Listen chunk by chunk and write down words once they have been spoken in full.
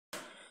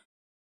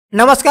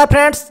नमस्कार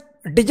friends,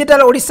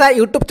 digital Odisha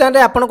YouTube channel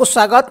रे आपन को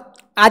स्वागत।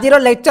 आज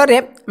लेक्चर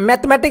रे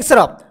मैथमेटिक्स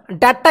रो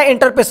डाटा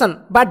इंटरप्रेशन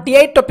बा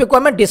डीआई टॉपिक को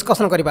हम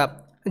डिस्कशन करबा।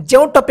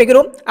 जो टॉपिक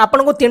रो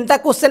आपन को तीनटा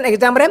क्वेश्चन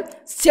एग्जाम रे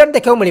सेट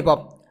देखो मिलिबो,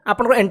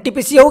 आपन को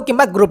एनटीपीसी हो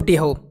किबा ग्रुप डी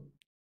हो।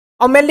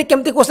 और मेनली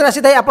केमती क्वेश्चन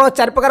आसी थाए, आपन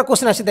चार प्रकार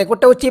क्वेश्चन आसी थाए।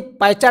 गोटे होची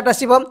पाई चार्ट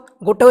आसीबो,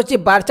 गोटे होची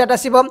बार चार्ट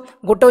आसीबो,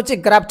 गोटे होची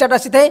ग्राफ चार्ट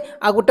आसी थाए,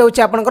 आ गोटे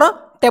होची आपन को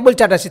टेबल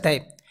चार्ट आसी थाए।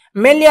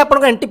 मेनली आपन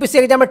को एनटीपीसी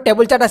एग्जाम रे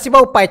टेबल चार्ट आसीबो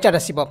और पाई चार्ट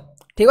आसीबो।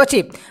 ठीक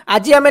अच्छे,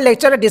 आज आम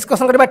लेक्चर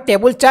डिस्कसन करबा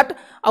टेबल चार्ट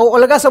आउ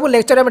अलग सब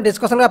लेक्चर आम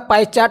डिस्कसन करबा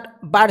पाई चार्ट,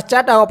 बार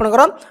चार्ट आ आपनकर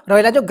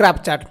रहिला जो ग्राफ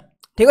चार्ट।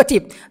 ठीक अच्छे,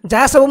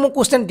 जहाँ सब मुझे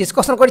क्वेश्चन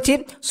डिस्कसन करी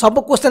सब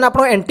क्वेश्चन आप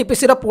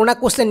एनटीपीसी पुराना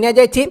क्वेश्चन नि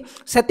जाइछि,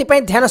 सेति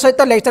ध्यान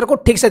सहित लेक्चर को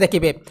ठीक से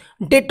देखिए।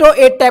 डिटो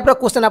ए टाइप रो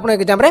क्वेश्चन आप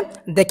एग्जाम रे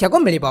देखा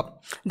मिलिबो।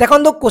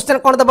 देखो क्वेश्चन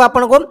कौन दबो,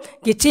 आपको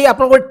किसी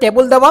आपको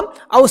टेबल दबो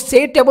आउ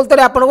से टेबल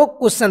तले आपको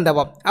क्वेश्चन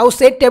दबो आउ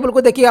से टेबल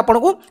को देखिए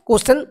आपको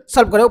क्वेश्चन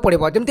सॉल्व करबो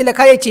पड़िबो। जेमति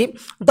लिखा जाइछि,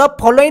 the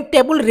following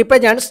table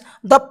represents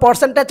the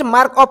percentage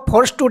mark of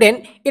 4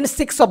 student in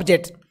 6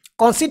 subjects,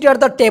 consider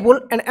the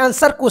table and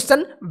answer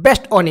question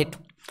based on it.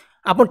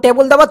 आप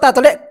टेबल दबो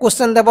तातले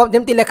क्वेश्चन दबो।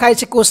 जेमति लिखा है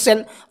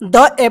question,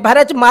 the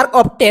average mark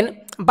of 10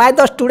 by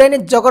the student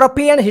in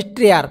geography and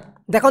history are.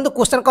 देखो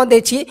question कौन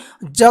देछि,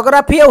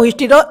 geography और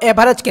history रो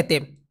average केते।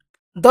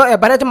 The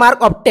average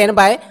mark of 10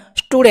 bye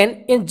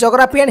student in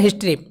geography and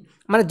history,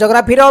 माने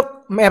ज्योग्राफी रो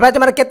एवरेज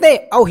मार्क केते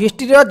और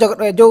हिस्ट्री रो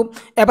जो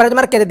average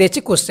mark केते देछि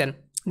क्वेश्चन।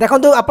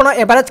 देखो आपण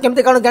एवरेज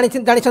केमति कोन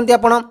जानि छंती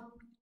आपण,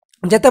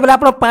 जेते बेला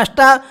आपण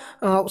पांचटा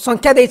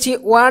संख्या देछि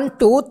 1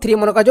 2 3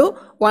 मन का जो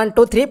 1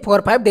 2 3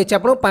 4 5 देछि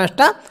आपण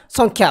पांचटा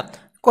संख्या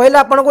कहले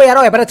आपण को यार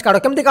एवरेज काढो।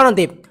 केमति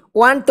काढंती,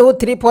 1 2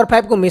 3 4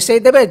 5 को मिसई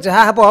देबे,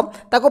 जहा हबो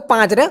ताको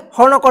 5 रे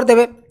हरण कर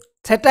देबे,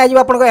 सेटा आइबो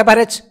आपण को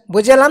एवरेज।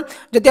 बुझियला,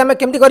 जति हमें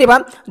केमति करिबा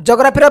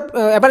ज्योग्राफी रो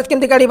एवरेज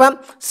केमति काढिबा,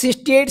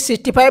 68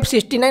 65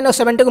 69 और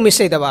 70 को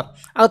मिसई देबा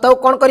आ ताको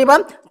कोन करिबा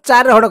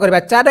 4 रे हरण करिबा।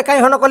 4 रे काई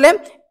हरण करले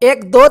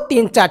 1 2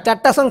 3 4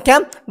 चारटा संख्या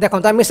देखो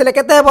तो मिसले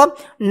केते हेबो,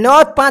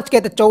 9 5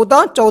 केते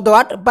 14 14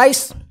 8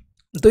 22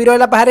 2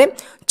 रहला बाहर,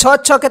 6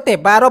 6 केते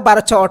 12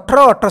 12 6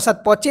 18 18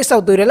 7 25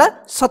 और 2 रहला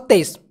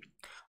 27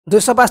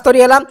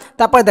 272 हला।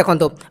 तापर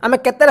देखंतो आमे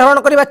केते हरण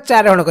करिबा,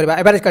 4 हरण करिबा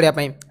एवरेज काढिया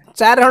पई।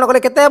 4 हरण करले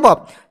केते हेबो,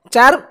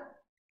 4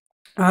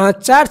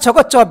 4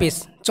 6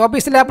 24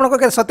 24 ले आपन को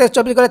 27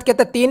 24 करे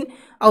केते 3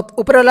 और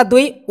ऊपर वाला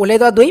 2 उले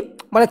दो 2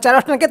 माने 4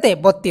 8 केते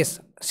 32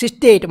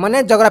 68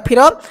 माने ज्योग्राफी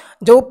रो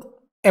जो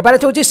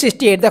एवरेज होची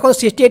 68। देखो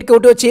 68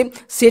 कोठी अछि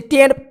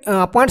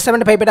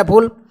 68.75 एटा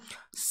भूल,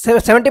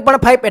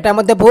 70.5 एटा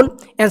मध्ये भूल,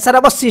 आंसर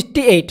अब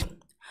 68।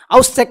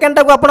 आउ सेकंड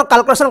को आपण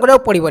कैलकुलेशन करबो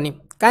पड़िबोनी,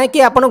 काहे कि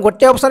आपण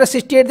गोटे ऑप्शन रे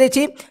 68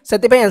 देछि,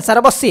 सेति पे आंसर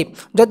अब सी।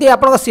 जदि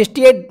आपण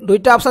 68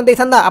 दुईटा ऑप्शन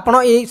देथांदा, आपण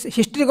ए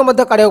हिस्ट्री को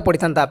मध्ये काढियो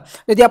पड़िथांदा।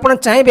 जदि आपण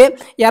चाहेबे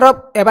यार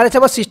एवरेज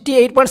अब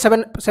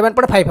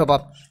 68.7.5 हबो,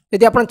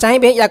 यदि आप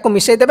चाहिए या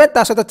मिसई देवे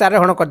ता सहित 4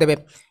 हरण कर देबे,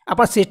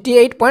 आप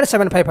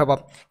 68.75 हम।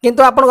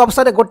 किंतु आप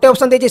ऑप्शन गोटे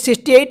ऑप्शन देछि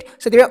 68,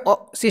 से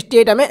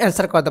 68 आम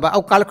आंसर करदे आ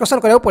कैलकुलेशन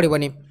करा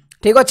पड़ोनी।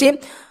 ठीक अच्छे,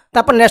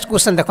 तापर नेक्स्ट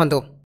क्वेश्चन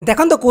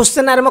देखो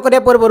क्वेश्चन आरंभ करने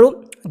पूर्व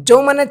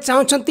जो मैंने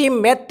चाहते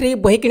मैथ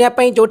ट्रिक बही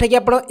किनापी जोटा कि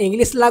आप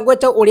इंग्लिश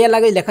लैंग्वेज और ओडिया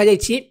लैंग्वेज लिखा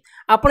जाइए,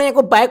 आपड़ या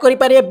बाय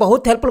करेंगे,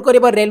 बहुत हेल्पफुल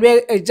कर railway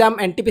exam,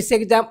 NTPC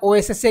exam,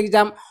 OSSC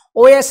exam,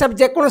 OSF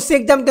जेकोसी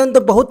exam दिखाते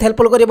बहुत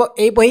हेल्पफुल कर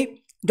बही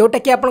जोटा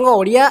कि आप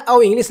ओडिया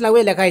और इंग्लिश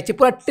लैंग्वेज लिखाई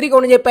पूरा ट्रिक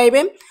अनुଯାयी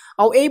पाइबे।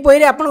 और यही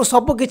बही आपको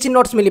सबकि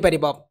नोट्स मिल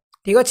पार।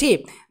 ठीक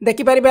अच्छे,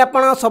 देखिपारे आप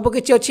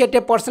सबकि अच्छी एटे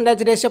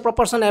percentage, ratio,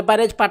 proportion,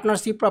 average,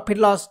 partnership, profit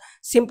loss,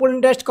 simple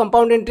interest,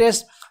 compound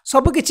interest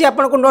सबकि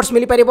आपको नोट्स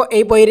मिल पार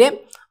यही बही रे।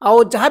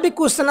 और जहाँ भी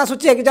क्वेश्चन आसूँ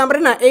एग्जाम रे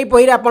ना यही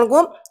बही रे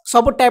आपको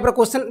सब टाइप रो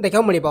क्वेश्चन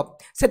देखा मिल।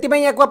 से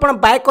आप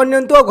बाय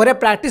कर घरे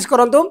प्रैक्टिस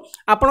करूँ,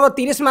 आपको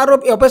 30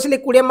 मार्क ऑब्वियसली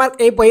 20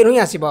 मार्क यही बही ही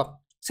आसो।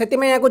 से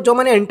जो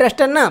मैंने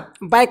इंटरेस्टेड ना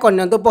बाय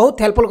करनी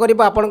बहुत हेल्पफुल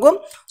कर आपको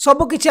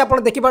सबकि आप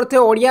देखिपे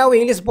ओडिया और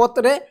इंग्लिश बोथ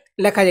रे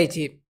लिखा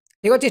जाइए।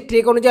 ठीक अच्छे,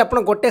 ट्रिक अनुଯାयी आप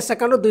गोटे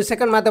सेकंड 2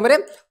 सेकंड माध्यम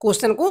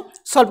क्वेश्चन को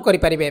सॉल्व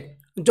करेंगे।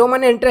 जो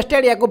मैंने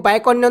इंटरेस्टेड या बाय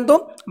करनी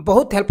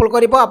बहुत हेल्पफुल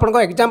कर आपको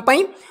एग्जाम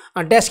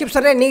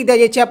डिस्क्रिप्शन में लिंक दी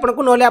जाइए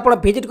आपको, ना आप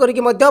भिजिट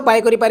करके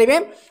बाय करेंगे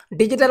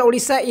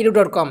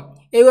digitalodia.com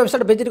ये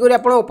वेबसाइट भिजिट कर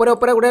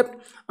गोटे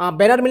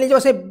बैनर मिल जाए,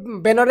 से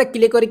बैनर में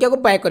क्लिक करके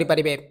बाय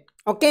करेंगे।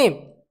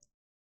 ओके,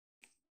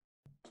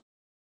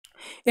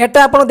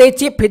 एटा आपन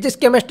देछि फिजिक्स,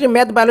 केमिस्ट्री,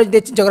 मैथ, बायोलॉजी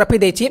देछि, ज्योग्राफी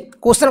देछि।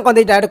 Question cone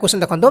they direct question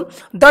देखंतो,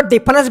 the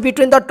difference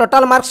between the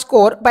total mark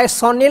score bye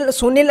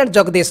Sunil and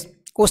Jagdish.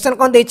 Question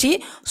कोन देछि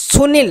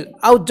सुनील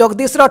और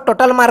जगदीश रो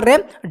टोटल मार्क रे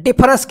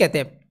डिफरेंस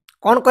केते।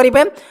 कौन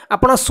करेंगे,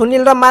 आपन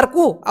सुनील रो मार्क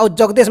को और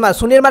जगदीश मार्क,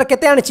 सुनील मार्क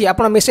केते आनिछि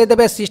आपन मिसई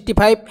देबे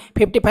 65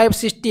 55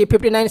 60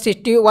 59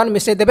 61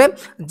 मिसई देबे,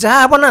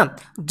 जहाँ हम ना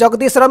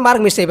जगदीश रो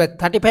मार्क मिसईबे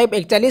 35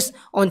 41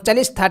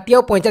 39 30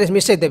 और 45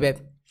 मिसई देबे।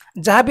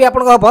 जहाँ भी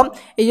आपन हम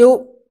ये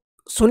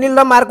सुनील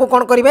मार्क को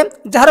कौन करेंगे,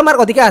 जार मार्क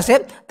अधिका आसे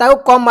ताको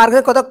कम मार्क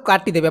कत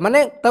काटी देबे,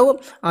 माने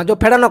ताको जो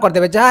फेड़ा न कर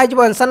देबे, जहाँ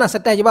हो आंसर ना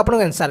सेटा हो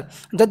आपन आंसर।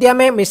 जदि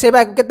आम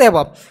मिसेबा केते हेबो,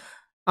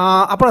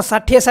 आप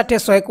 60 60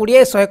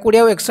 120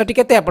 120 और 61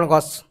 केते आपन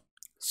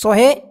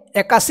 100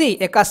 81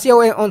 81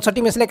 और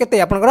 59 मिसले केते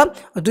आपनकर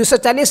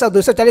 240 और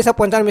 240 और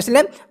 55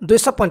 मिसले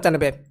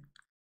 295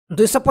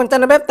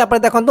 295 तापर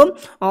देखंतु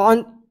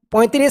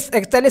 35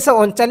 41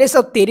 और 39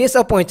 और 30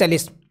 और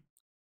 45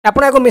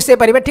 आपण एगो मिसै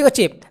परिबे ठीक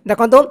अछि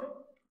देखंतु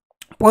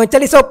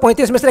 45 और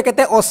 35 मिसले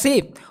केते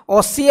 80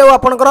 80 और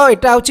आपनकर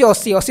एटा होची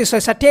 80 80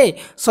 160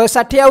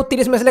 160 और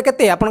 30 मिसले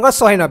केते आपनकर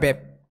 190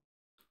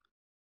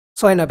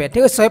 190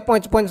 ठीक है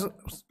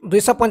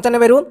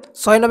 295 रु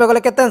 190 गले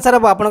केते आंसर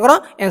हम आपनकर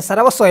आंसर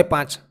हम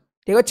 105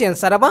 ठीक अछि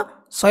आंसर हम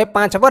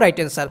 105 हम राइट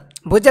आंसर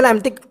बुझला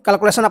एमती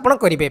कैलकुलेशन आपण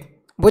करिवे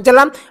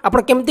बुझला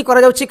आपण केमती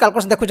करा जाउची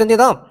कैलकुलेशन देखुचंदी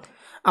तो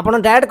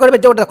आपन डायरेक्ट करेंगे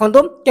जो देखो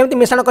केमती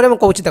मिश्रण करेंगे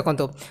कहूँ देखो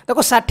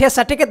देखो 60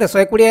 60 के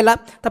 120 है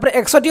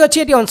 61 अच्छी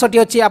ये 59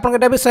 अच्छी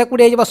आपंटा भी 120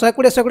 हो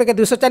 120 120 के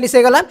 240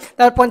 होगा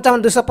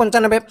 55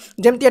 295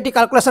 जमती ये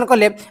कैलकुलेसन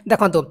कले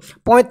देखो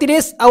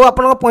 35 आउ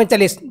आप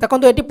 45 देखो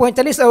ये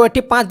 45 और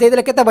ये 5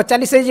 देदेले के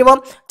 40 हो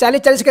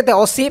 40 40 के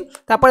 80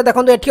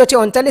 देखो ये अच्छी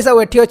 39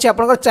 और ये अच्छी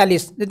आप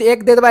 40 जब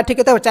एक देदेबा ये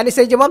के 40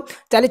 हो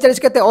 40 40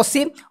 के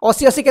 80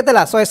 80 80 के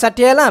 160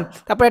 है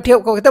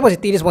ये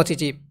 30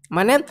 बची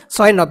माने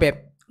 190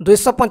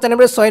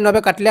 295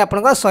 190 काटले आपन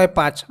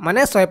 105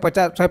 माने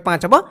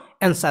 105 हम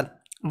आंसर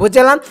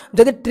बुझला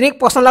जदि ट्रिक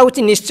पसंद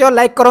लागुची निश्चय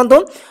लाइक करंतु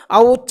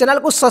आउ चैनल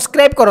को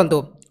सब्सक्राइब करंतु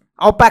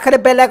आउ पाखरे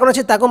बेल आइकन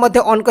अछि ताको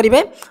मध्ये ऑन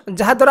करिवे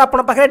जहा द्वारा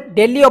आपन पाखरे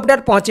डेली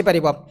अपडेट पहुंची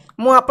परिबो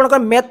मु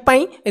आपन मैथ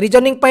पई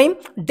रीजनिंग पई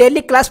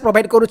डेली क्लास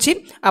प्रोवाइड करूची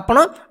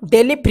आपन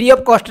डेली फ्री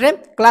ऑफ कॉस्ट रे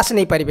क्लास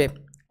नै परिबे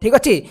ठीक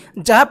अच्छे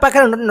जहाँ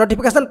पाखे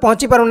नोटिफिकेशन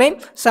पहुँची पार नहीं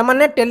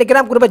से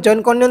टेलीग्राम ग्रुप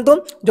जॉइन करनियंतु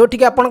जोठी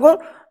कि आपन को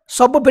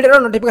सब वीडियो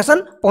नोटिफिकेशन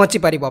पहुँची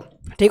पार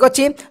ठीक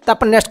अच्छे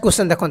तापर नेक्स्ट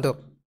क्वेश्चन देखो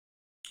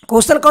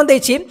क्वेश्चन कौन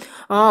देछि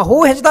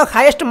who has the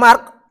highest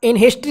mark in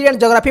history and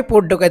geography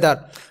put together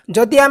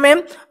जदि आम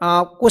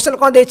क्वेश्चन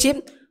कौन देछि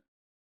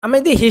आम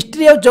यदि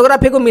हिस्ट्री और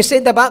ज्योग्राफी को मिसई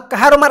देबा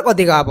कहार मार्क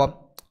अधिक हम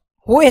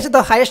who has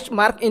the highest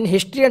mark in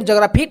history and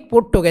geography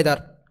put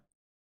together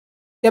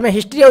आम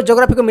हिस्ट्री और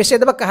ज्योग्राफी को मिसई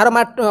देबा कहार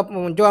मार्क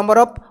जो आमर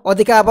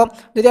अधिका हम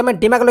जदि आम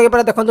दिमाग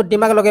लगे देखो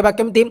दिमाग लगेबा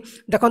केमती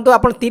देखो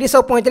आप 30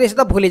 और 45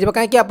 तो भूल जाए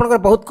कहीं आप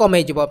बहुत कम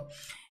हो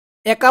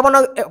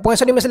 51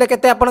 65 मिसले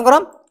के आपंकर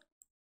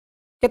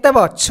केते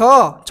 6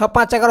 6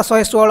 5 11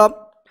 116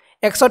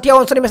 61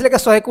 और 59 मिसले के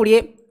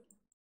 120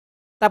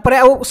 तापर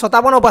आउ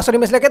 57 और 62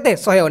 मिसले के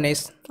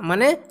 119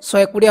 माने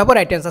 120 हम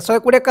राइट आंसर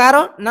 120 कहार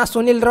ना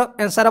सुनील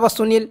आंसर हम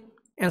सुनील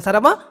आंसर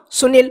हम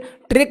सुनील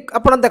ट्रिक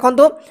आप देखो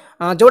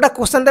जोटा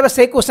क्वेश्चन देवे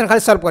से क्वेश्चन खाली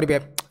सॉल्व करेंगे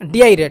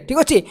डीआई रे ठीक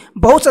अच्छे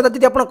बहुत सारा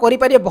दीदी आप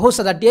करेंगे बहुत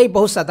सारा डीआई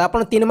बहुत सारा आप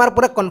 3 मार्क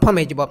पूरा कन्फर्म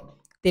हो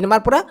 3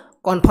 मार्क पूरा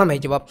कन्फर्म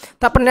हो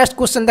नेक्स्ट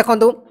क्वेश्चन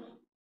देखो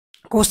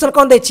क्वेश्चन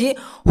कौन देछि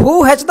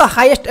who has the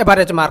highest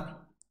average mark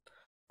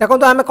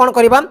देखो आम कौन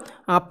करवा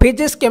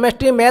physics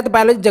chemistry math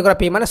biology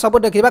geography माने सब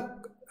देखा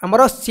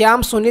आमर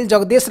श्याम सुनील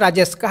जगदीश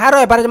राजेश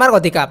कहार एवरेज मार्क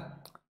अधिका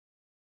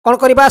कौन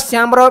करवा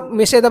श्याम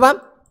मिसई देवा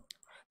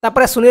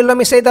तापर सुनील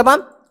मिसई देवा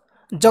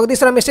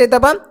जगदीश मिसई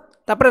देवा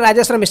तापर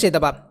राजेश मिसई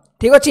देवा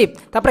ठीक अच्छे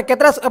तापर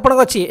केतरा आपन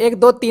अच्छी 1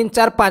 2 3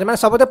 4 5 माने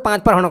सब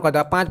 5 पर हण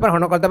करदेबा 5 पर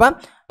हण करदेबा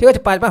ठीक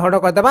अच्छे 5 पर हण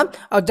करदेबा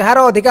और जार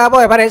अधिका हम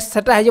एवरेज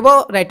सेटा हो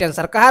राइट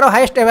आंसर कहार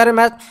हाईएस्ट एवरेज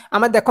मार्क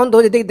आम देखो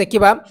यदि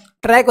देखा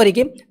ट्राए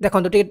करिकी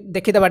देखो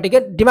देखीदेबा टिके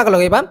दिमाग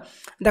लगेबा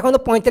देखो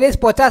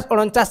 45 50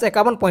 49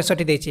 51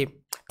 65 देछि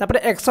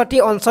तापर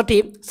 61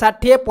 59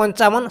 60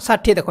 55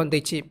 60 देखो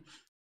देछि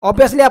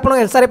ऑब्वियसली आपन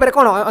आंसर पर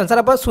कौन आंसर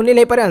हम सुनील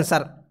हो पारे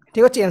आंसर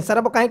ठीक अच्छे आंसर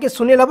हम कहीं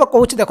सुनील हम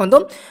कहूँ देखो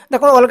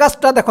देखो अलग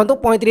देखो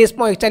 35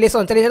 41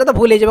 39 तो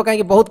भूल जाए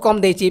कहीं बहुत कम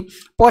देछि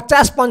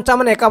 50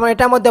 55 51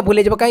 यहाँ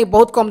भूल जाए कहीं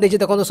बहुत कम देछि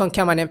देखो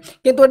संख्या माने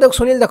किंतु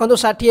सुनील देखो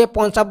 60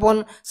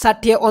 55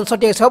 60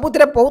 59 सबुत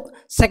बहुत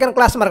सेकेंड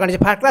क्लास मार्क आनी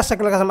first class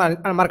second class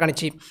mark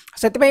आनी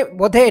से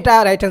बोधे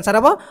यहाँ राइट आंसर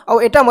हम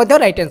और यहाँ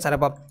राइट आंसर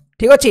हम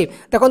ठीक अच्छे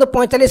देखो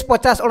 45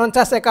 50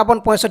 49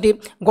 51 65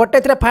 गोटे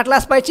फर्स्ट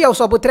क्लास पाई और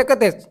सबुत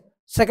के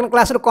सेकेंड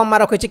क्लास कम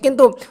मार्क होती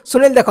किंतु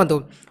सुनील देखो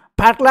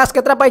फर्स्ट क्लास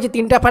केतरा पाई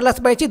 3टा फर्स्ट क्लास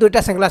पाई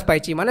 2टा सेकेंड क्लास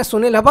पाई माने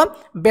सुनील हम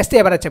बेसी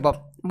एवरेज हम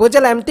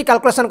बुझला एमती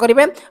कैलकुलेशन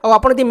करेंगे और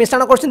आप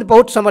मिश्रण कर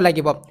बहुत समय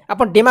लगे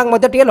आप दिमाग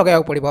लगे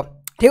पड़ो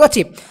ठीक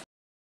अच्छे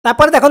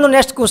तापर देखो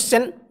next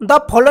question the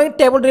following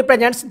table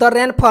represents the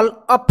rainfall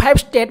of 5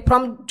 state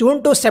from June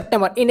to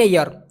September in a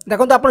year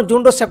देखो आप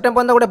जून टू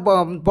सेप्टेम्बर गोटे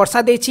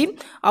वर्षा देछि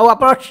और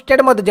आप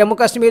state Jammu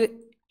Kashmir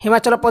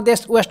Himachal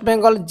Pradesh waste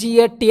Bengal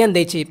GATN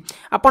देछि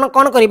आपन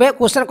कौन करेंगे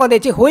क्वेश्चन कौन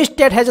देछि which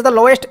state has the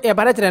lowest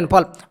average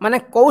rainfall माने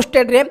कौ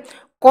स्टेट रे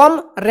कम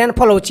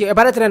रेनफॉल होछि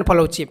एवरेज रेनफॉल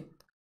होछि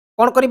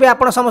कौन करेंगे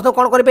आप समस्त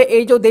कौन करेंगे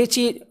ये जो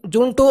देछि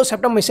जून टू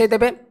सेप्टेम्बर मिसई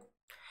देबे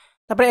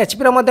तापर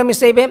HP रो मध्य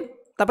मिसईबे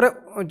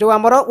तापर जो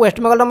आमर वेस्ट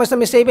बेंगल रो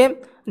मिसईबे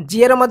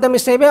GA रो मध्य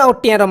मिसईबे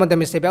और TN रो मध्य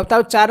मिसईबे और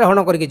तार 4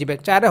 हण करके जिबे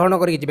 4 हण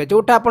करके जिबे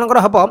जोटा आपनकर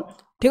हबो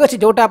ठीक अछि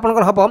जोटा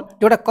आपनकर हबो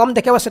जोटा कम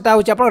देखेबो सेटा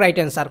होछि आपन राइट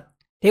आंसर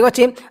ठीक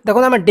अच्छे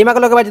देखो आम दिमाग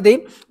लगे जदि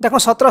देख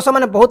 1700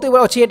 मैंने बहुत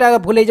अच्छी यहाँ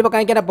भूल हो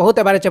कहीं बहुत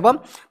एवरेज हम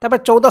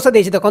 1400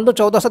 देखिए देखो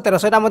 1400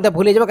 1300 यहाँ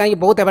भूल हो कहीं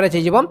बहुत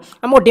एवरेज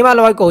होमको डिमाग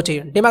लगा कहूँ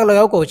डिमाग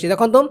लगा कहूँ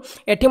देखो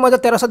ये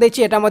 1300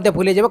 देखिए यहाँ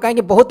भूल हो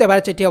कहीं बहुत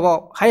एवरेज ये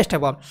हम हाइएस्ट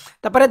हम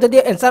तापर जब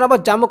आंसर हम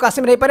जम्मू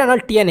काश्मीर हो पाए ना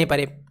टीएन हो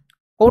पाए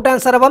कौटा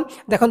आंसर हम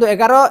देखो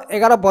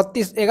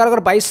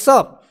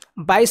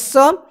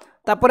 2200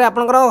 तापर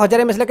आपंकर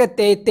 1000 मिसले के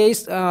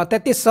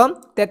 3300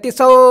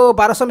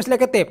 1200 मिसले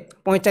के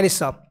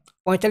 4500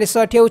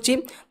 ये होची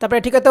तापर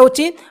एठी केते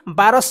होची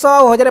 1200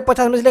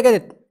 1050 मिसले के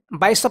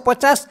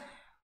 2250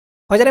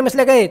 1000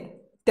 मिसले के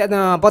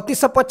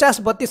 3250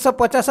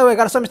 3250 और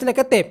 1100 मिसले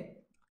के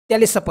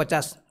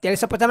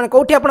 4350 माने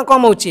कोठी आपण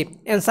कम होची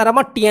आंसर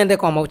हम टीएन रे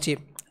कम होची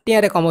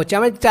टीएन रे कम होची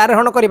हम 4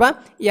 हण करबा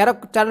यार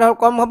 4 हण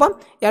कम हबो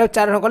यार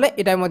 4 हण कले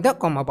एटा मध्ये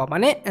कम हबो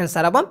माने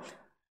आंसर हम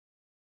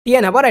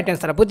टीएन हम राइट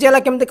आंसर बुझियाला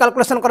केमती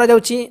कैलकुलेशन करा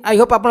जाउची आई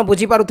होप आपण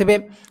बुझी पारुथिबे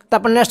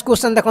तापर नेक्स्ट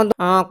क्वेश्चन देखो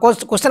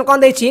क्वेश्चन कोन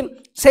देछि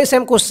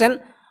same question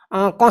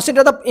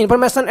consider the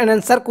information and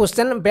answer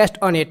question based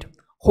on it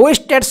which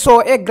state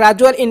show A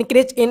gradual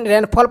increase in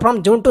rainfall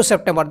from June to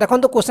September देखो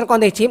question कोन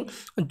देछि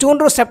जून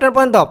रु सेप्टेम्बर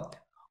पर्यंत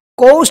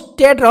को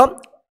स्टेट रो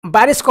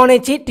बारिश कोन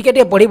हेछि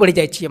टिके बढ़ी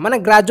जाइछि माने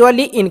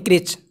ग्रेजुअली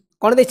इंक्रीज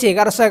कौन देखिए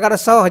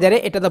 1100 1000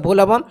 एटा तो भूल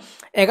हम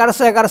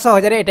 1100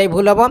 1000 एटा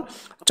भूल हम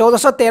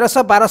 1400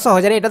 1300 1200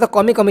 1000 एटा तो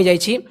कमी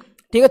जाइए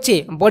ठीक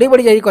अच्छे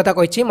बढ़ी जाइए कथा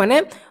कही माने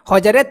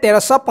 1000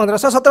 1300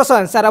 1500 1700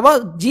 आंसर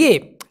हम जीए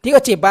ठीक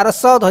अच्छे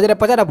 1200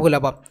 2050 भूल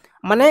हम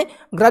माने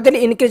ग्रेजुअली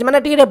इंक्रीज माने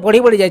टिके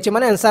बढ़ी जाइए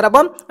माने आंसर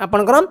हम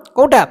आपनकर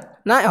कोटा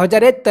ना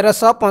 1000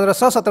 1300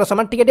 1500 1700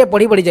 माने टिके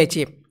बढ़ी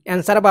जाइए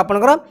आंसर हम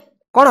आपनकर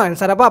कौन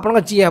आंसर हम आपनकर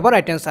जीए हम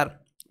राइट आंसर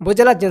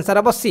बुझला आंसर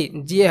हम सी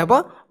जीए हम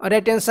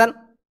राइट आंसर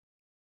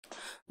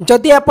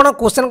जदि आप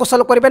क्वेश्चन को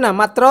सॉल्व करेंगे ना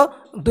मात्र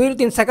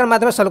 2-3 सेकंड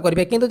माध्यम सॉल्व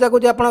करेंगे किंतु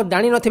जो आप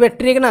जानी नथिबे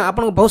ट्रिक ना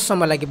आपको बहुत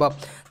समय लगे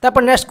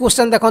तापर नेक्स्ट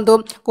क्वेश्चन देखो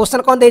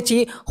क्वेश्चन कौन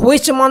देछि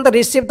which month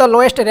receive the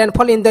lowest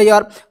rainfall in the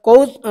year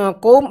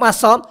को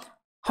मास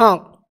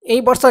हाँ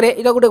यही वर्ष रे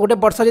इटा गोटे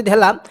वर्ष जदि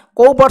हला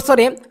को वर्ष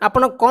रे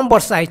आपन कम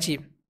वर्षा आइछि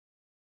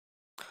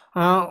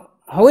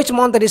which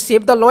month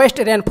receive the lowest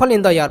rainfall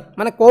in the year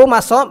माने को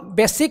मास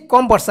बेसी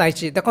कम वर्षा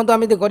आइछि देखो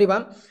आम यदि करबा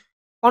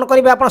कोन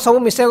करबा आपन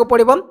सब मिसेय को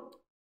पड़िबो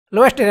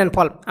लोएस्ट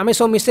रेनफॉल आम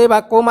सब मिसेबा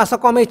को मास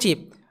कम होची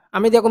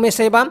आम देखो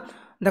मिसेबा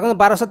देखो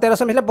 1200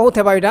 1300 मिले बहुत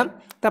है यहाँ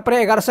तापर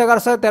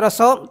 1100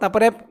 1300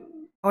 तापर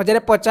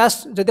 1050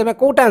 जदि आम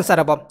कौटा आंसर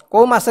हम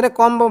कौ मासरे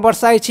कम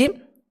वर्षा होची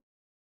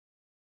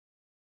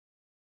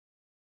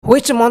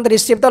which month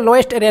receive the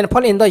lowest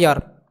rainfall in the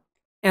year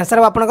answer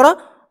हम आपनकर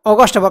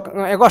अगस्त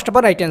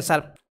राइट आंसर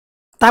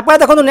तापर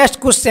देखो next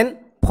question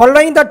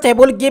following the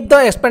table give the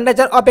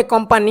expenditure of A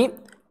company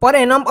per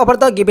annum over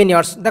the given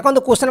years देखो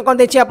क्वेश्चन कौन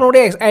देखिए आप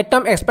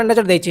आइटम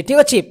एक्सपेंडिचर देखिए ठीक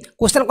अच्छे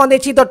क्वेश्चन कौन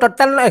देखिए the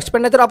total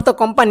expenditure of the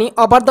company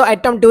over the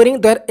item during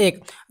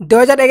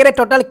 2001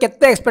 total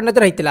केते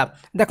एक्सपेंडिचर होता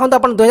देखो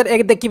आप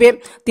 2001 देखिए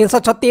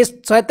 336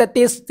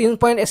 133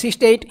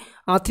 3.68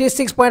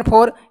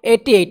 36.4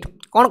 88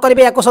 कौन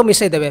करेंगे या सब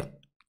मिसईदेवे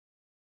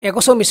एक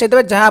सब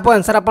मिसईदेवे जहाँ हम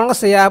आंसर आप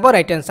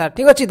राइट आंसर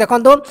ठीक अच्छे देखो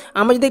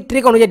आम जब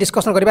ट्रिक अनुसार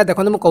डिस्कसन करवा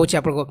देखो मुझे कहूँ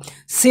आपको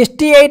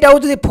 68 आउ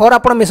जो 4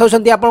 आप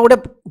मिसाऊँ आप गोटे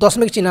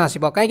दशमिक चिन्ह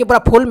आसो कहीं पूरा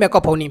फुल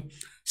मेकअप होनी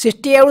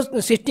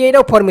 68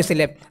 और 4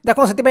 मिसले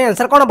देखो से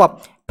आंसर कौन हम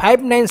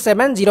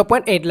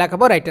 5970.8 लाख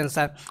हम राइट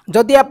आंसर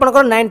जदि आप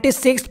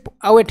 96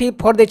 आउ ये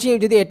 4 देखिए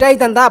जब यहाँ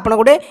होता आप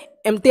गोटे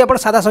एमती आप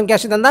सादा संख्या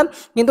आसी था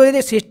कितु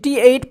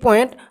 68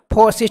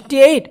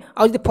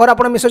 आउ 4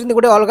 आप मिसाऊँ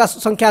गोटे अलग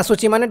संख्या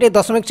आसूसी माने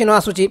दशमिक चिन्ह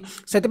आसूसी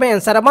से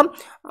आंसर हम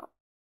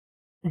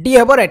डी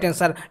हम राइट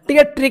आंसर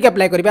टे ट्रिक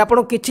अप्लाई करेंगे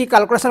आपको किसी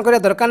कैलकुलेशन करने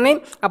दरकार नहीं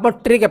आप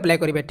ट्रिक अप्लाई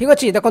करेंगे ठीक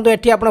अच्छे देखो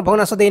ये आप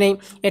भग्नांश देना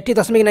ये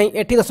दशमिक नहीं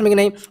ये दशमिक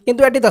नहीं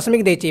किंतु ये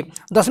दशमिक देती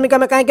दशमिक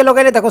आम कहीं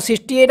लगे देखो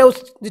 68 और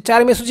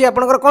 4 मिसुची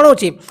आपंकर कौन हो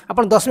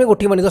दशमिक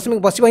उठबनी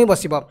दशमिक बस ही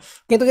बस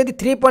कितु जब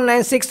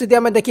 3.96 जब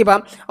आम देखा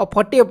और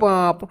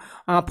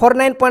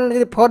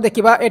 49.4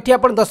 देखा ये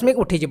आप दशमिक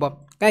उठीज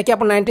कहीं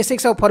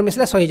 96 और 4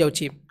 मिसले सही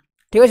जाऊँगी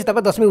ठीक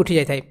अच्छे दशमिक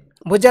उठी जाए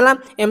बुझला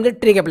एमती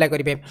ट्रिक अप्लाई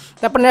करेंगे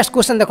नेक्स्ट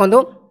क्वेश्चन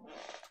देखो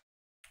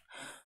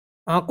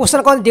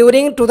क्वेश्चन कौन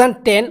during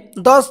 2010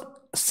 the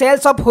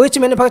sales of which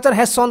manufacture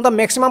has shown the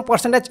maximum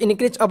percentage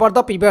increase over the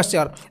previous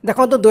year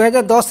देखो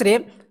 2010 रे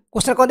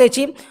क्वेश्चन कौन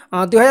देखिए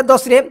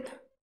 2010 रे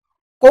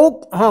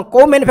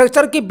को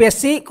मैन्युफैक्चर की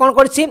बेसी कौन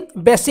करी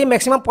बेसी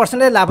मैक्सिमम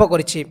परसेंटेज लाभ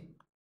करी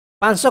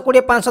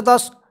 520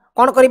 510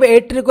 कौन करेंगे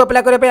एट ट्रिक को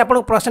अप्लाई करने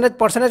आपको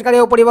परसेंटेज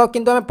काढ़ा पड़ो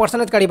किंतु आम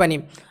परसेंटेज काढ़ानी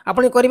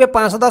आपड़ी करेंगे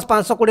 510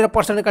 520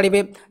 परसेंटेज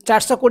काढ़े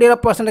 420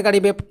 परसेंटेज काढ़े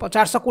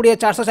 420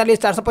 440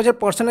 450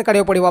 परसेंटेज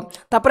काढ़ा पड़ो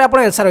तापर आप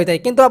आंसर होता है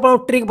किंतु आप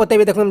ट्रिक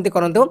बतेबी देखो एमती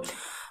करूँ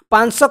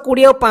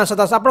 520 और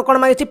 510 आप कौन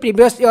मांगी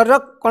प्रीवियस ईयर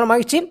कौन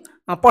मांगी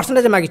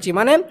परसेंटेज मांगी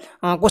माने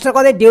क्वेश्चन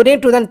कहते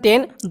during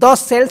 2010 the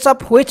sales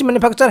of which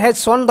manufacture has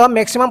shown the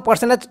maximum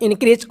percentage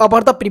increase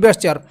over the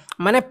previous year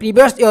माने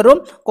प्रीवियस ईयर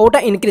कोटा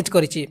इंक्रीज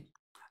करी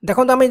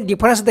देखो आम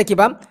डिफरेन्स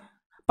देखा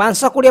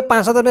 520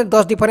 510 में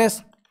 10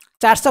 डिफरेन्स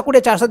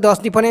 420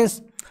 410 डिफरेन्स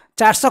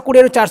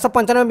 420 रु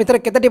 495 भितर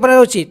केते डिफरेंस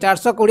होची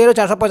 420 रु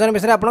 495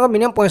 भितर आपन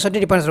मिनिमम 65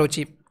 डिफरेंस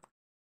रोची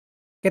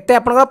केते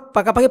आपन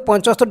पाखापाखि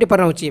 75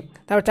 डिफरेंस होची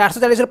तापर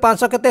 440 रु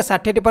 500 केते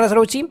 60 डिफरेंस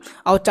रोची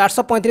आ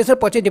 435 रु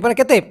 25 डिफरेंस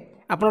केते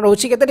आपन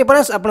रोची केते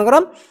डिफरेंस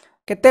आपन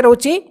केते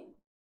रोची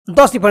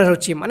 10 डिफरेंस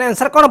रोची माने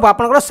आंसर कोन हो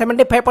आपन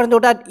 75%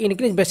 जोटा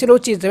इंक्रीज बेसी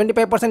रोची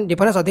 75%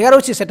 डिफरेंस अधिक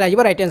रोची सेटा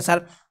हिबो राइट आंसर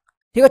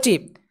ठीक अछि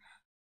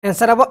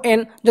आंसर हम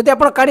एन जदि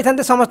आप काढ़ी था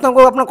समस्त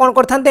को आप कौन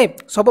करते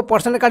सब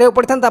परसेंट काढ़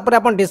पड़ता आप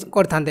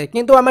करते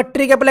किंतु आम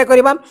ट्रिक अप्लाई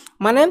करवा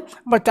माने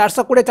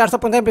 420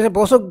 495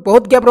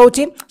 बहुत गैप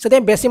रोचे से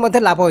बेसी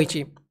लाभ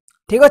होती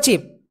ठीक अच्छे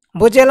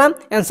बुझीगला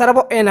आंसर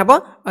हम एन हम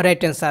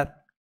राइट आंसर।